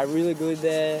 so we have really good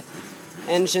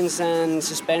engines and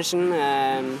suspension.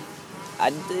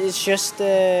 It's just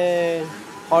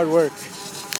hard work.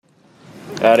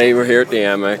 Eddie, we're here at the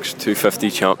MX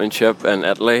 250 Championship in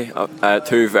Italy.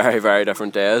 2 very, very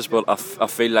different days, but I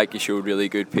feel like you showed really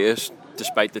good pace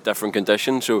despite the different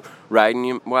conditions. So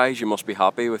riding-wise, you must be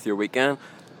happy with your weekend,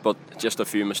 but just a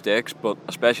few mistakes. But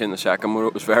especially in the second motor,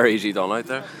 it was very easy done out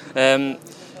there.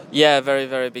 Very,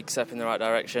 very big step in the right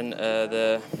direction.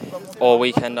 All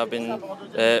weekend I've been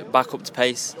back up to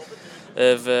pace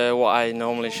of what I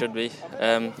normally should be.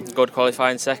 Good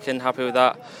qualifying second, happy with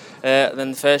that.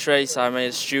 Then the first race, I made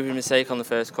a stupid mistake on the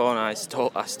first corner. I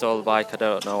stole the bike. I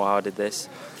don't know how I did this.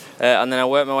 And then I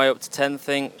worked my way up to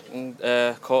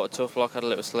 10th, caught a tough block, had a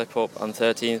little slip up on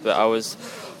 13th, but I was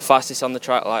fastest on the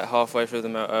track like halfway through the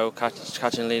moto,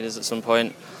 catching leaders at some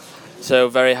point. So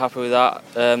very happy with that.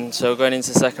 So going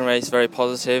into the second race, very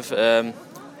positive. We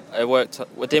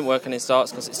didn't work on his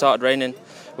starts because it started raining.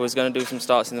 We was going to do some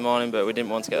starts in the morning, but we didn't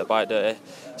want to get the bike dirty.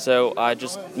 So I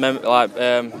just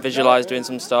visualised doing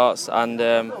some starts, and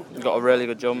got a really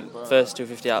good jump. First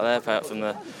 250 out there, apart from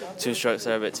the 2 strokes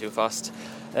there a bit too fast.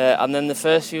 And then the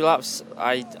first few laps,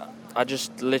 I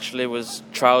just literally was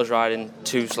trials riding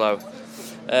too slow.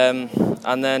 And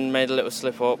then made a little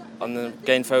slip up, and then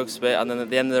gained focus a bit. And then at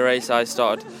the end of the race, I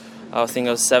think I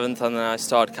was 7th, and then I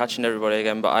started catching everybody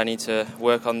again. But I need to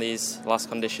work on these last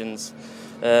conditions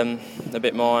a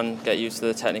bit more and get used to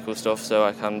the technical stuff, so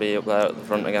I can be up there at the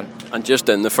front again. And just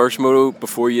in the first moto,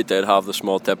 before you did have the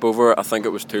small tip over, I think it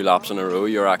was 2 laps in a row,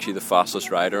 you're actually the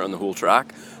fastest rider on the whole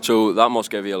track. So that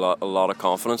must give you a lot of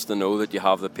confidence to know that you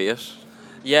have the pace.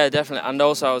 Yeah, definitely. And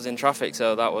also I was in traffic,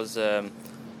 so that was I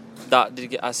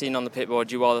seen on the pit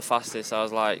board you are the fastest. I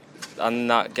was like, and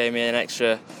that gave me an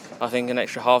extra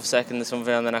half second or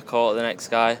something, and then I caught the next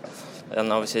guy. And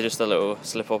obviously just a little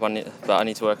slip up, but I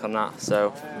need to work on that.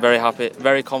 So very happy,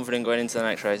 very confident going into the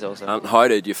next race also. And how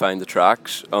did you find the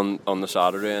tracks on the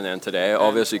Saturday and then today?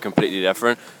 Obviously completely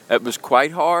different. It was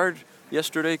quite hard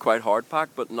yesterday, quite hard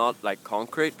packed, but not like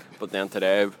concrete. But then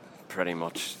today, pretty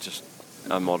much just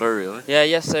a muddle really. Yeah,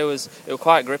 yesterday it was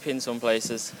quite grippy in some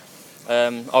places.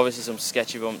 Obviously some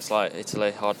sketchy bumps like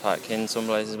Italy, hard pack in some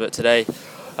places. But today,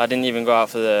 I didn't even go out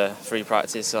for the free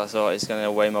practice, so I thought it's going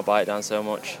to weigh my bike down so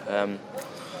much.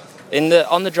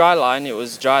 On the dry line, it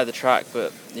was dry the track,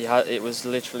 but it was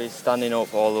literally standing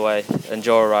up all the way and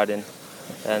jaw riding,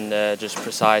 and just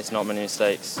precise, not many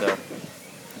mistakes. So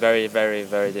very, very,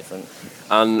 very different.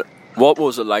 And what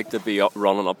was it like to be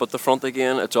running up at the front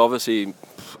again?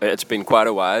 It's been quite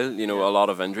a while, you know, a lot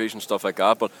of injuries and stuff like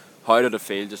that. But how did it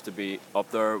feel just to be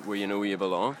up there where you know where you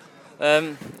belong?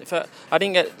 I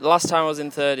didn't get. Last time I was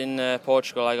in third in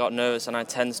Portugal, I got nervous and I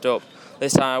tensed up.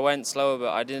 This time I went slower, but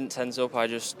I didn't tense up.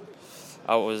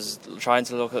 I was trying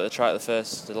to look at the track the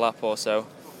first lap or so,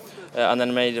 and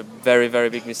then made a very, very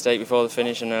big mistake before the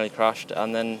finish and nearly crashed.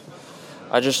 And then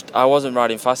I wasn't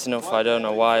riding fast enough. I don't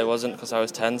know why it wasn't, because I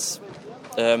was tense.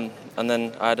 And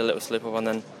then I had a little slip up, and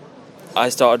then I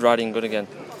started riding good again.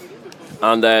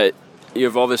 And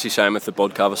you've obviously signed with the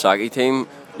Bud Kawasaki team.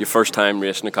 Your first time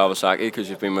racing a Kawasaki because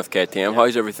you've been with KTM.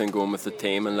 How's everything going with the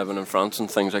team and living in France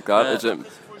and things like that?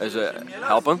 Is it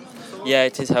helping? Yeah,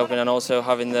 it is helping, and also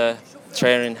having the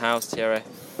trainer in house, Thierry,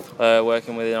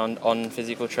 working with it on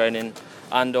physical training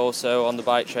and also on the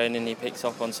bike training. He picks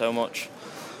up on so much.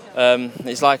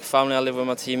 It's like family. I live with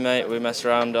my teammate. We mess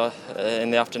around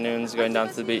in the afternoons, going down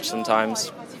to the beach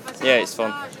sometimes. Yeah, it's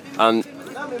fun. And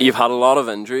you've had a lot of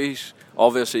injuries.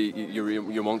 Obviously,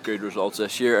 you want good results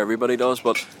this year. Everybody does.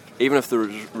 But even if the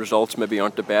results maybe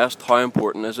aren't the best, how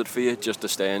important is it for you just to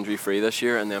stay injury free this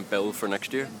year and then build for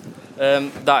next year?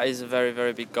 That is a very,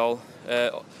 very big goal.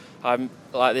 I'm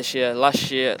like this year, last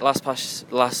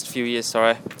few years.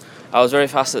 I was very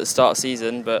fast at the start of the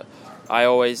season, but I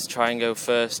always try and go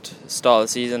first start of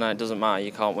the season, and it doesn't matter,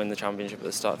 you can't win the championship at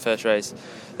the start first race.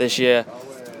 This year,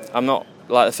 I'm not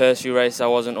like the first few races, I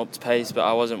wasn't up to pace, but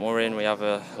I wasn't worrying. We have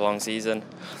a long season,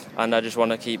 and I just want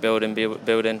to keep building.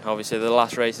 Obviously, the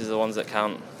last races are the ones that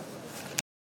count.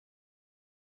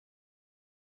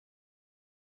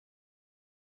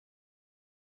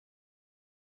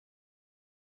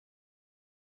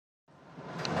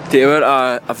 David,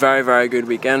 a very, very good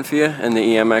weekend for you in the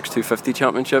EMX 250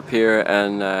 Championship here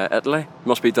in Italy.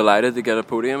 Must be delighted to get a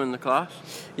podium in the class.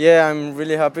 Yeah, I'm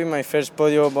really happy. My first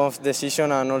podium of the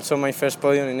season and also my first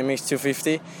podium in the MX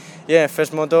 250. Yeah,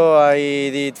 first moto I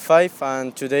did 5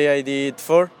 and today I did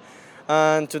 4.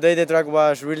 And today the track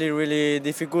was really, really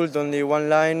difficult, only one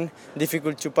line,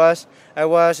 difficult to pass. I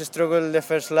was struggling the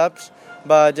first laps,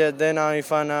 but then I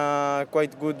found a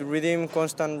quite good rhythm,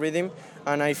 constant rhythm,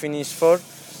 and I finished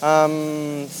 4th.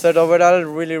 Third overall,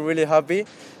 really, really happy.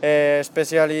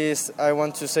 Especially, I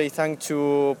want to say thanks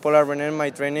to Polar Renaux,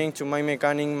 my training, to my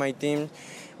mechanic, my team.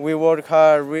 We work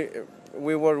hard.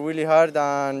 We work really hard,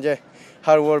 and yeah,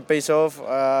 hard work pays off.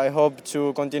 I hope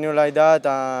to continue like that,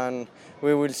 and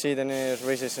we will see the next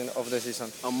races of the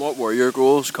season. And what were your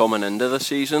goals coming into the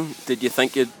season? Did you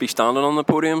think you'd be standing on the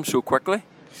podium so quickly?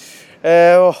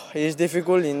 It's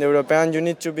difficult. In the European, you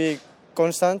need to be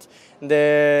constant.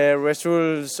 The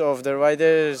results of the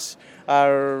riders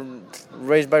are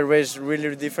race by race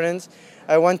really different.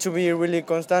 I want to be really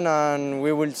constant, and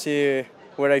we will see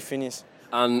where I finish.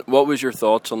 And what was your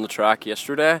thoughts on the track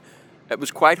yesterday? It was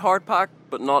quite hard packed,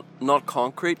 but not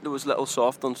concrete. There was a little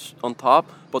soft on top,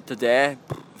 but today,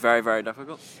 very, very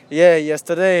difficult. Yeah,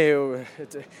 yesterday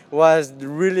it was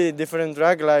really different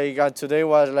track. Like today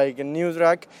was like a new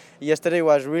track. Yesterday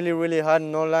was really, really hard.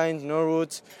 No lines, no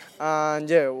routes, and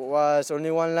yeah, it was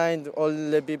only one line. All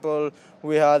the people,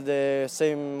 we had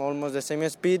almost the same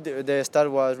speed. The start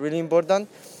was really important,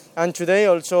 and today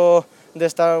also the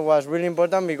start was really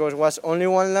important because it was only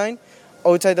one line.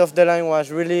 Outside of the line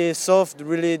was really soft,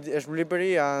 really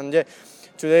slippery, and yeah,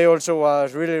 today also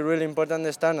was really, really important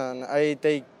the start, and I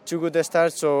take 2 good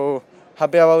starts, so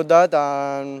happy about that,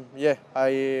 and yeah,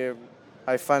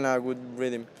 I find a good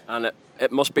rhythm. And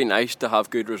it must be nice to have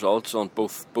good results on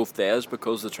both days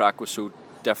because the track was so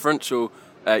different, so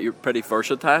you're pretty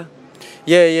versatile.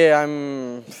 Yeah,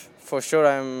 I'm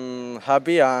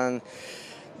happy, and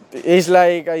it's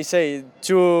like I say,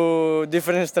 2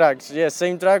 different tracks. Yeah,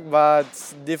 same track but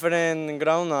different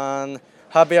ground, and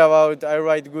happy about I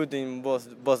ride good in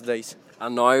both days.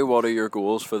 And now, what are your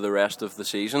goals for the rest of the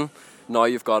season? Now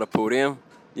you've got a podium.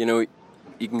 You know,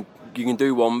 you can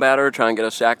do one better, try and get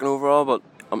a second overall, but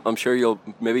I'm sure you'll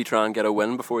maybe try and get a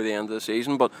win before the end of the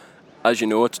season. But as you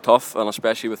know, it's tough, and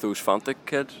especially with those Fantic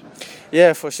kids.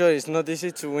 Yeah, for sure, it's not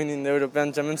easy to win in the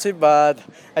European Championship, but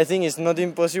I think it's not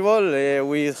impossible.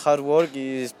 With hard work,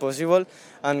 it's possible,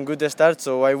 and good start.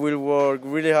 So I will work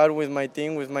really hard with my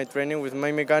team, with my training, with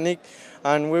my mechanic,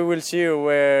 and we will see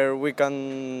where we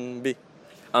can be.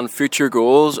 And future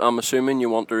goals, I'm assuming you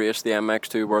want to race the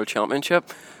MX2 World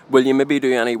Championship. Will you maybe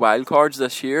do any wild cards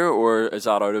this year, or is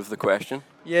that out of the question?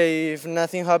 Yeah, if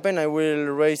nothing happens, I will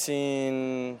race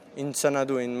in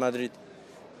Xanadu in Madrid.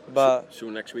 But so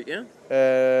next week, yeah?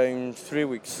 In 3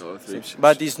 weeks. Oh, 3 weeks.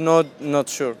 But it's not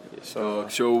sure.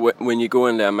 So when you go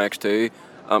into MX2,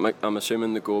 I'm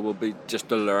assuming the goal will be just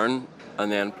to learn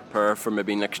and then prepare for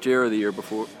maybe next year or the year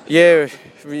before? Yeah,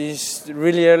 it's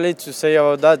really early to say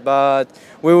about that, but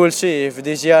we will see. If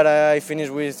this year I finish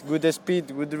with good speed,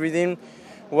 good reading,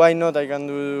 why not? I can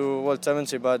do World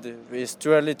Championship, but it's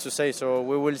too early to say. So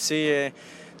we will see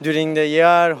during the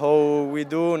year how we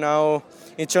do. Now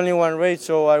it's only one race,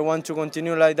 so I want to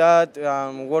continue like that,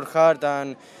 work hard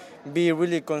and be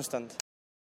really constant.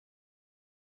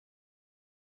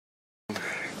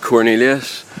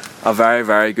 Cornelius, a very,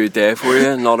 very good day for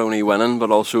you. Not only winning,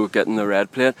 but also getting the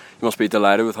red plate. You must be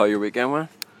delighted with how your weekend went.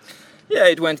 Yeah,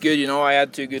 it went good. I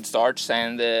had 2 good starts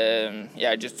and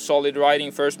just solid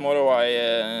riding. First moto,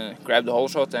 I grabbed the whole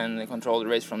shot and controlled the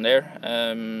race from there.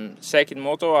 Second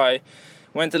moto, I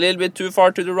went a little bit too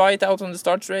far to the right out on the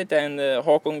start straight, and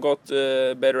Haakon got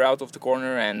better out of the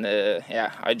corner, and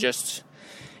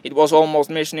it was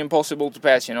almost mission impossible to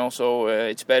pass, so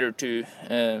it's better to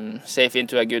save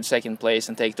into a good second place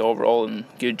and take the overall and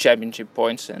good championship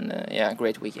points, and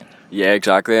great weekend. Yeah,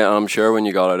 exactly. And I'm sure when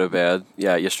you got out of bed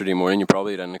yesterday morning, you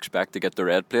probably didn't expect to get the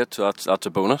red plate, so that's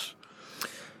a bonus.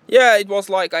 Yeah, it was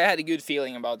like I had a good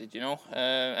feeling about it,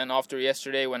 and after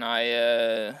yesterday when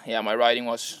my riding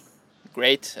was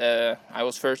great. I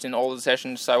was first in all the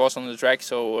sessions I was on the track,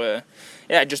 so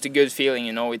just a good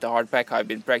feeling, with the hard pack. I've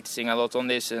been practicing a lot on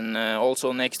this, and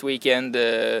also next weekend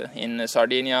in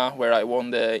Sardinia, where I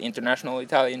won the International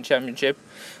Italian Championship,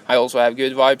 I also have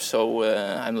good vibes, so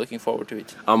I'm looking forward to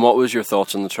it. And what was your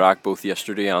thoughts on the track both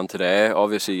yesterday and today?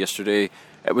 Obviously yesterday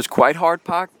it was quite hard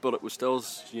packed, but it was still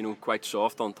quite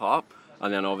soft on top,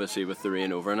 and then obviously with the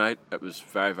rain overnight it was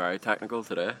very, very technical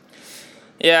today.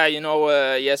 Yeah,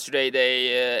 yesterday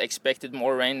they expected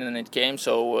more rain than it came,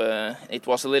 so it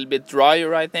was a little bit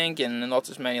drier, I think, and not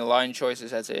as many line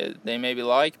choices as they maybe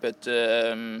like, but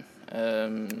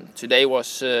today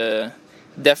was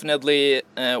definitely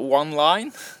one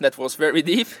line that was very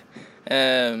deep,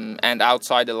 and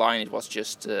outside the line it was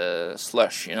just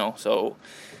slush, so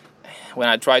when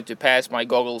I tried to pass, my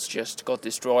goggles just got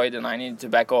destroyed and I needed to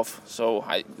back off, so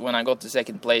when I got to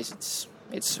second place,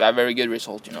 it's a very good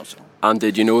result, So. And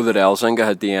did you know that Elzinga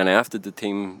had DNF? Did the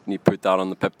team put that on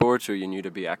the pit board so you knew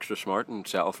to be extra smart and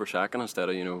settle for second instead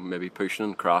of, maybe pushing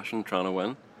and crashing, trying to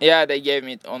win? Yeah, they gave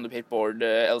me on the pit board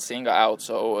Elzinga out,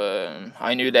 so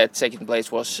I knew that second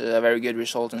place was a very good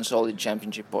result and solid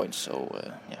championship points, so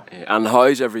And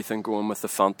how's everything going with the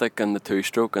Fantic and the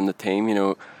two-stroke and the team?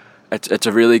 It's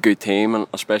a really good team, and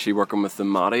especially working with the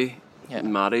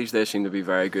Matties, they seem to be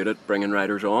very good at bringing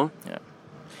riders on.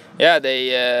 Yeah,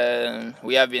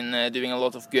 we have been doing a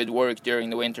lot of good work during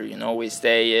the winter. We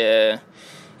stay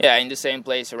in the same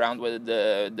place around with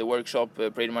the workshop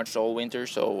pretty much all winter.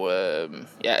 So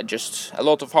just a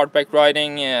lot of hardback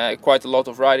riding, quite a lot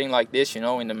of riding like this,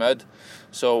 in the mud.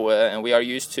 So and we are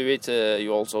used to it.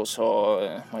 You also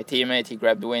saw my teammate; he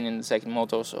grabbed the win in the second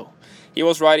moto, so he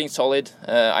was riding solid.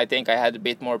 I think I had a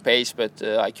bit more pace, but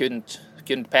I couldn't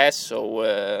pass. So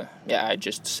I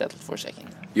just settled for second.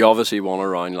 You obviously won a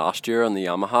round last year on the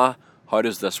Yamaha. How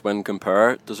does this win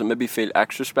compare? Does it maybe feel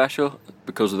extra special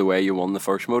because of the way you won the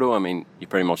first moto? I mean, you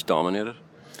pretty much dominated.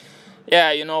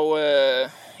 Yeah,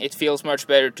 it feels much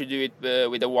better to do it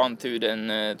with a 1-2 than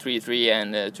 3-3,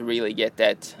 and to really get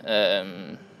that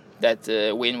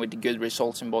win with the good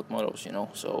results in both motos.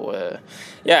 So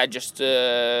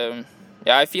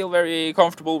I feel very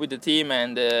comfortable with the team,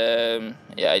 and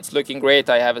it's looking great.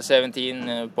 I have a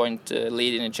 17-point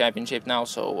lead in the championship now,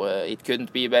 so it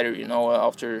couldn't be better,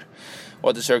 after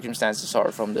what the circumstances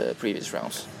are from the previous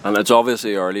rounds. And it's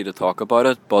obviously early to talk about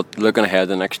it, but looking ahead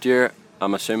to next year,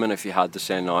 I'm assuming if you had to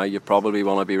say now, you probably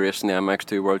want to be racing the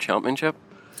MX2 World Championship?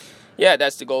 Yeah,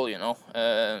 that's the goal, to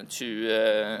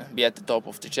be at the top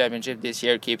of the championship this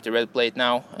year, keep the red plate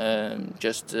now,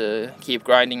 just keep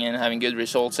grinding and having good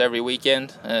results every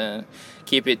weekend,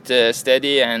 keep it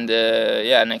steady, and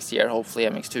next year hopefully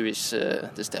MX2 is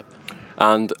the step.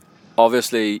 And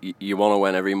obviously you want to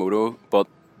win every moto, but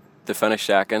to finish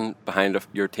second behind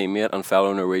your teammate and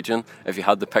fellow Norwegian, if you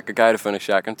had to pick a guy to finish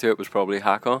second to, it was probably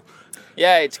Haakon.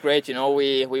 Yeah, it's great.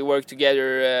 We work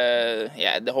together.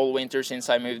 The whole winter since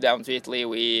I moved down to Italy,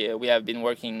 we have been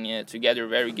working together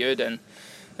very good, and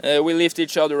we lift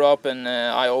each other up. And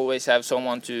I always have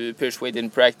someone to push with in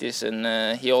practice,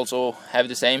 and he also have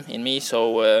the same in me.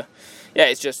 So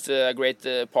it's just a great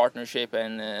partnership,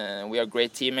 and we are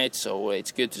great teammates. So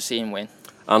it's good to see him win.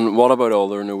 And what about all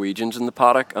the Norwegians in the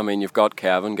paddock? I mean, you've got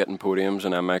Kevin getting podiums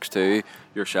in MX2,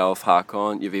 yourself,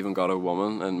 Haakon. You've even got a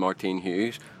woman in Martine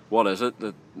Hughes. what is it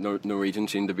that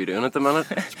Norwegians seem to be doing at the minute?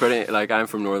 It's pretty, like, I'm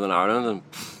from Northern Ireland and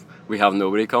we have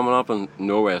nobody coming up, and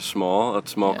Norway is small, a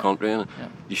small country, and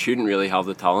you shouldn't really have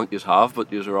the talent you have, but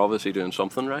you are obviously doing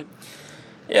something right.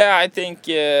 Yeah, I think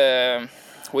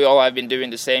we all have been doing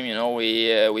the same. You know,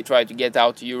 we try to get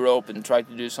out to Europe and try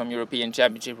to do some European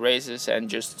Championship races and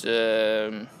just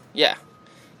get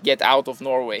out of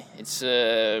Norway. It's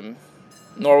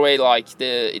Norway, like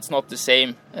it's not the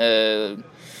same.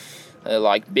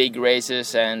 Like big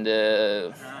races, and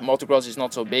motocross is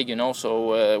not so big, you know.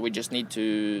 So we just need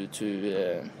to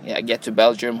get to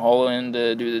Belgium, Holland,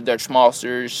 do the Dutch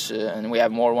Masters, and we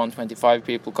have more 125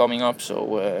 people coming up.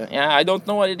 So I don't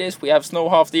know what it is. We have snow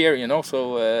half the year, you know.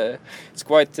 So it's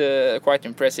quite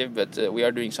impressive, but we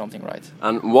are doing something right.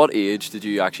 And what age did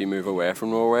you actually move away from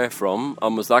Norway from?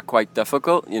 And was that quite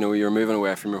difficult? You know, you're moving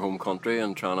away from your home country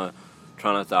and trying to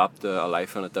adapt a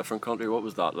life in a different country. What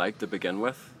was that like to begin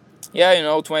with? Yeah, you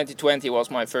know, 2020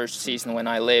 was my first season when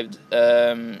I lived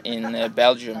in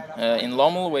Belgium, in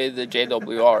Lommel with the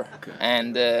JWR. Okay.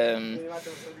 And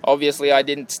obviously I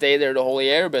didn't stay there the whole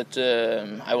year, but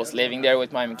I was living there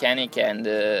with my mechanic, and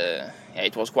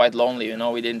it was quite lonely, you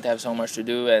know. We didn't have so much to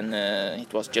do, and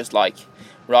it was just like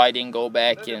riding, go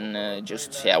back and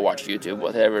just watch YouTube,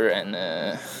 whatever, and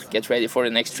get ready for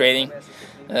the next training.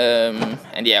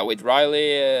 And with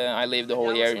Riley, I lived the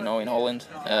whole year, you know, in Holland,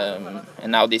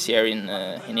 and now this year in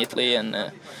Italy, and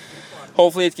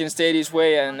hopefully it can stay this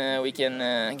way, and we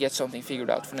can get something figured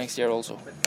out for next year also.